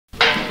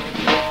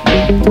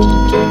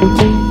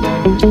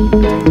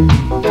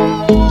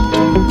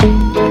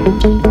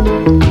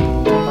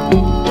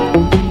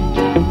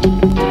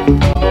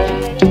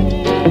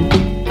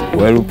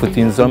Well, we put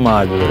in some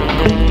hard work.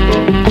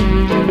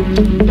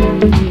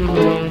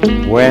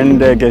 When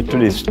they get to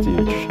this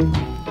stage,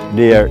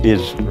 there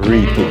is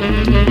reaping.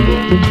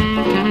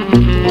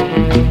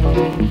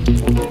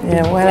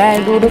 Yeah, when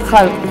I do the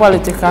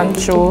quality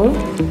control,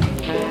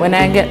 when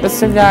I get the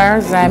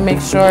cigars, I make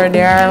sure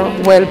they are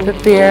well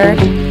prepared.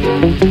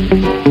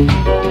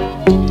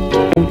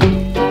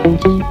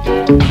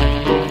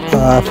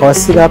 For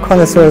cigar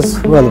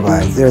connoisseurs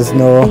worldwide, there is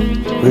no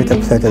greater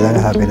pleasure than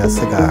having a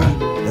cigar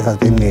that has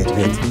been made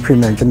with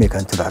premium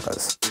Jamaican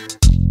tobaccos.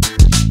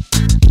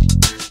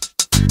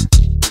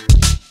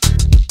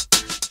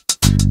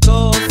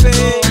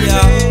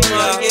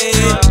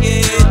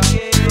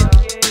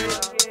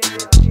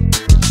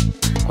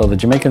 Well, the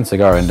Jamaican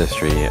cigar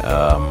industry,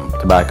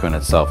 tobacco in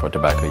itself, or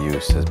tobacco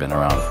use, has been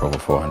around for over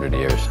 400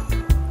 years.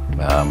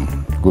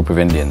 A group of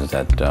Indians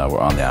that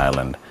were on the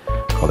island,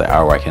 called the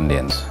Arawak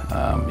Indians,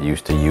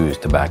 used to use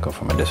tobacco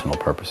for medicinal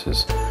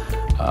purposes.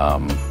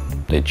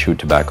 They chewed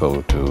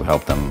tobacco to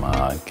help them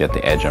get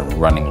the edge of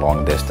running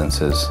long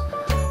distances,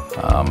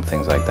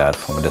 things like that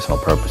for medicinal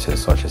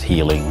purposes, such as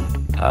healing.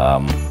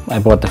 I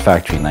bought the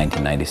factory in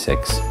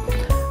 1996.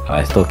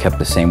 I still kept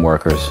the same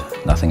workers.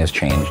 Nothing has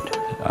changed.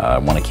 I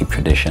want to keep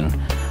tradition.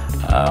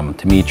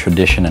 To me,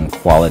 tradition and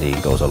quality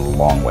goes a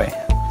long way.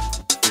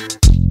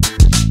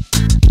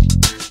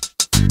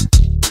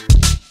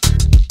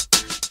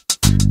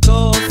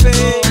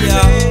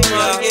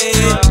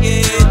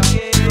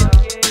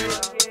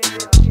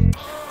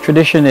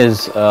 Tradition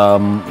is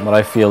what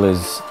I feel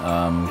is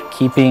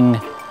keeping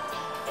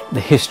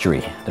the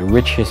history, the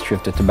rich history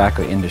of the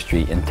tobacco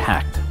industry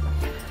intact.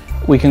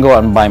 We can go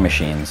out and buy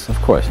machines, of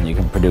course, and you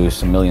can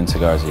produce 1 million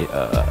cigars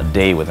a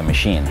day with a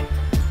machine.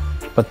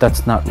 But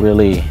that's not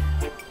really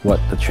what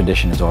the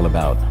tradition is all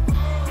about.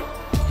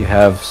 You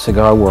have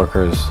cigar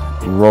workers,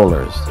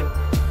 rollers,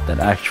 that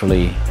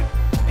actually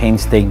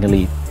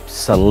painstakingly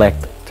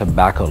select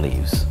tobacco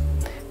leaves.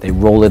 They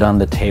roll it on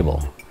the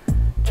table,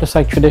 just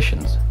like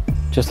traditions,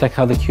 just like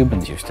how the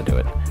Cubans used to do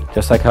it,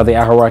 just like how the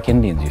Arawak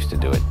Indians used to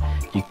do it.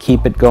 You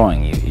keep it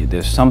going.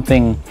 There's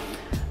something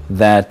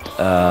that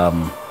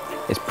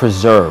is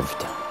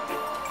preserved,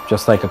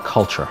 just like a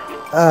culture.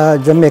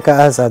 Jamaica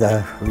has had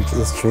a rich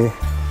history,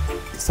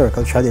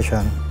 historical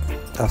tradition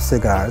of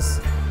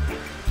cigars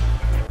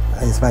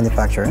and its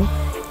manufacturing.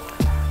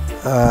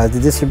 The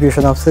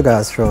distribution of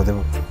cigars throughout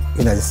the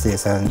United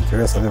States and the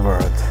rest of the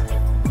world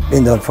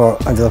been done for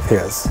hundreds of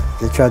years.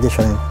 The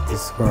tradition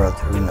is world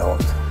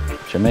renowned.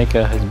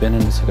 Jamaica has been in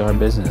the cigar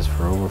business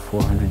for over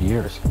 400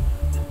 years.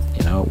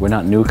 You know, we're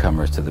not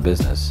newcomers to the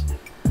business,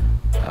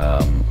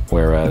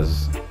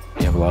 whereas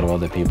you have a lot of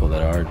other people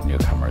that are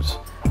newcomers.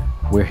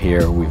 We're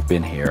here, we've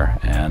been here,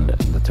 and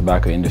the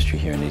tobacco industry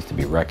here needs to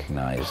be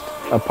recognized.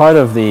 A part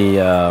of the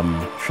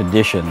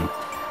tradition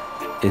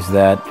is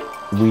that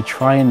we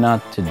try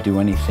not to do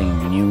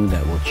anything new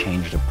that will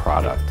change the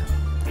product.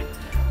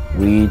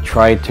 We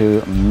try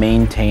to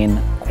maintain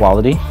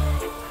quality.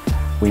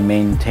 We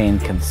maintain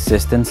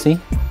consistency.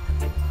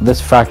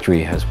 This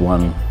factory has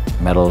won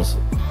medals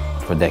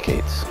for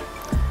decades.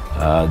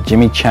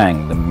 Jimmy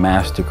Chang, the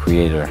master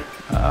creator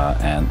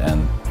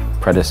and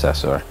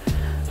predecessor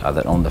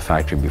that owned the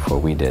factory before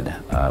we did,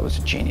 was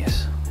a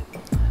genius.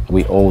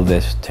 We owe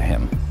this to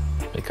him,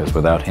 because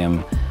without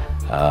him,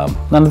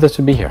 none of this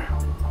would be here.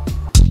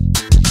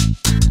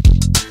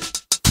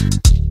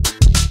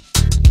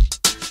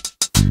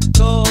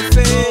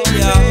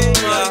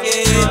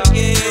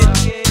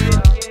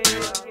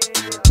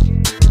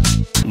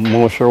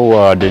 Most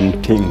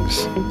rewarding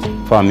things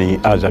for me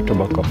as a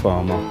tobacco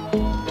farmer,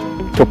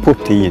 to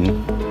put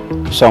in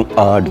some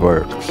hard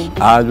works.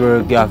 Hard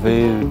work, you have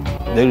to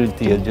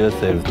dedicate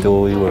yourself to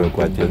work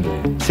what you're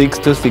doing. 6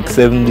 to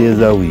 7 days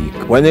a week.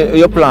 When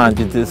you plant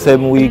it,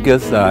 7 weeks you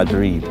start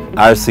reap,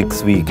 or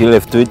 6 weeks you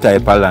left to the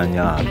type of land you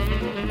have.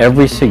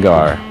 Every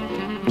cigar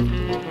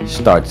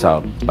starts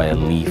out by a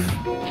leaf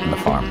in the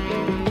farm.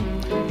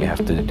 You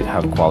have to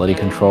have quality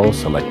control,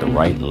 select the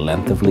right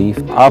length of leaf.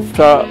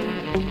 After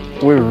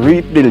we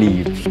reap the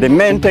leaves, the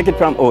men take it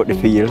from out the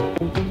field,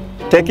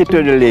 take it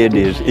to the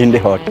ladies in the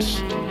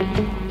huts,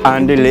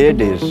 and the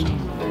ladies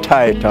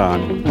tie it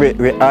on.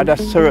 We add a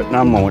certain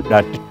amount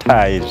that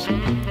ties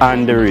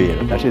on the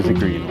rail, that is the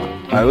green one.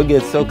 I will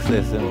get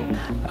success, you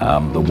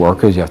know. The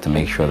workers, you have to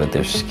make sure that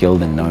they're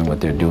skilled in knowing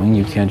what they're doing.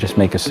 You can't just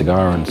make a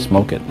cigar and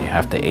smoke it. You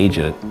have to age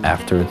it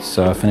after it's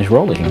finished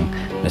rolling.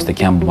 Mr.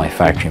 Campbell, my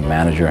factory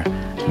manager,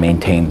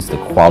 maintains the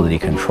quality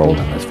control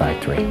in this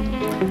factory.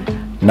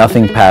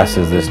 Nothing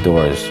passes this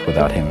doors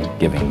without him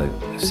giving the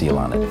seal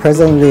on it.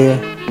 Presently,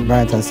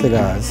 Barrington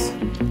Cigars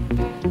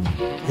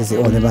is the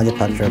only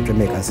manufacturer of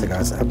Jamaican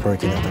cigars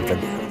operating out of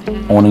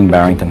Jamaica. Owning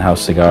Barrington House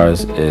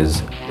Cigars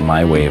is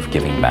my way of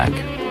giving back.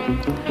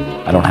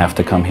 I don't have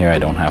to come here, I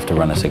don't have to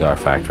run a cigar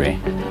factory,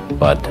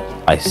 but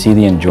I see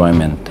the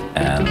enjoyment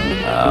and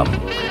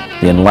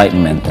the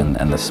enlightenment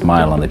and the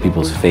smile on the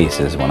people's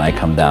faces when I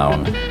come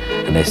down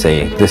and they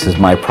say, this is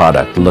my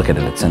product, look at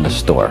it, it's in the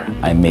store.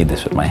 I made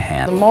this with my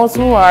hand. The most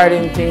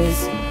rewarding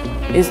things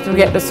is to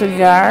get the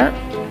cigar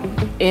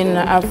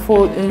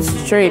in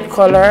straight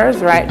colors,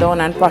 write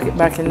down and pack it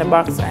back in the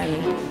box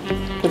and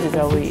put it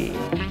away.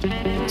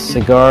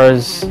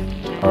 Cigars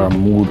are a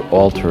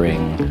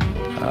mood-altering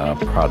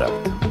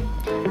product.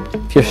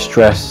 If you're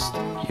stressed,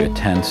 you're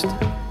tensed,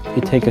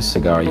 you take a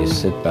cigar, you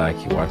sit back,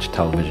 you watch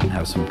television,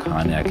 have some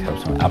cognac, have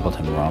some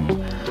Appleton rum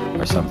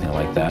or something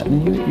like that,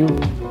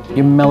 and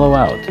you mellow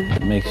out.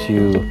 It makes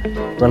you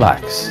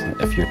relax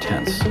if you're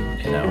tense,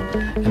 you know.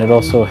 And it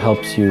also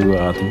helps you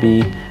to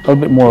be a little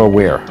bit more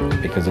aware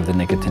because of the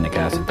nicotinic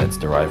acid that's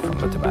derived from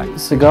the tobacco.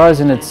 Cigars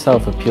in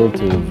itself appeal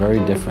to very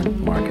different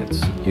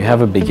markets. You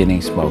have a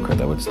beginning smoker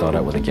that would start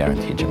out with a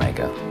guaranteed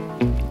Jamaica.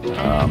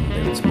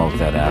 They would smoke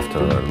that after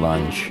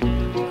lunch,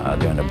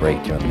 during the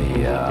break, during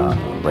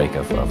the break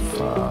of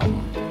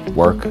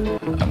work,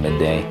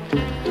 midday.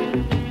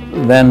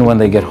 Then when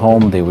they get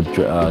home, they would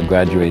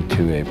graduate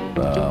to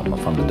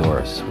from the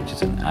Doors, which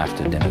is an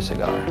after-dinner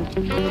cigar.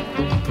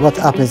 What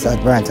happens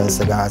at Barrington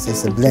Cigars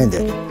is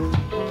blended.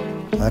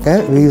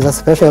 Okay, we use a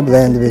special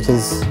blend which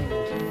is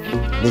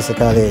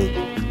basically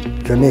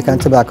Jamaican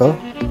tobacco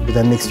with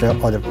a mixture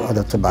of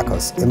other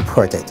tobaccos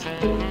imported.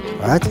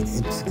 Right?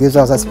 It gives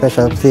us a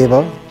special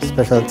flavor,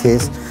 special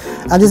taste,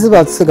 and this is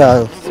what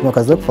cigar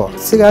smokers look for.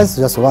 Cigars is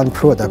just one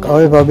product.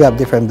 However, we have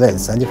different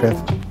blends and different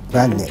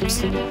brand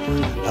names.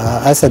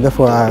 I said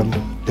before,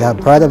 we have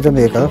Pride of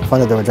Jamaica,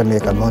 Founded of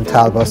Jamaica,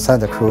 Montalvo,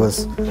 Santa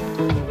Cruz.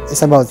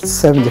 It's about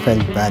 7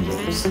 different brand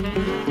names.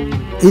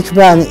 Each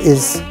brand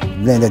is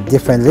blended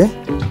differently,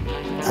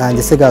 and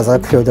the cigars are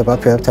cured over a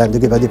period of time to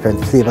give a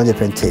different flavor,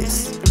 different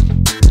taste.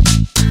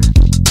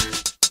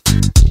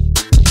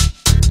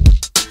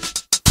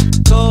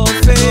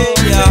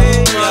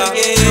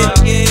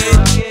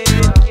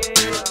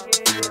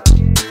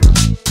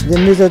 The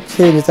major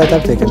changes that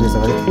have taken place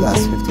over the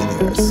last 15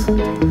 years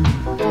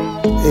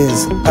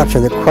is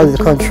actually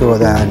quality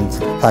control and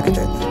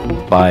packaging.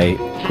 By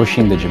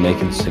pushing the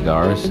Jamaican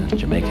cigars and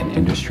Jamaican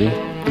industry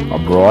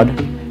abroad,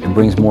 it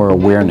brings more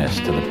awareness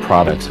to the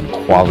products and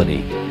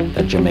quality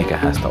that Jamaica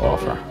has to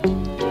offer.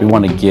 We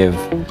want to give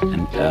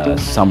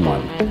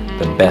someone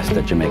the best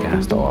that Jamaica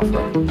has to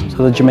offer.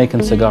 So the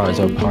Jamaican cigars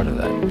are part of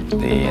that.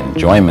 The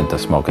enjoyment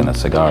of smoking a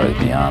cigar is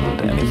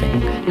beyond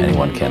anything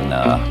anyone can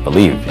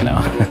believe, you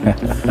know.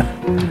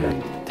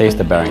 Taste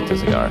the Barrington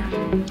cigar,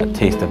 a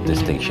taste of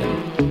distinction,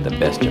 the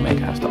best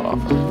Jamaica has to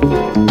offer.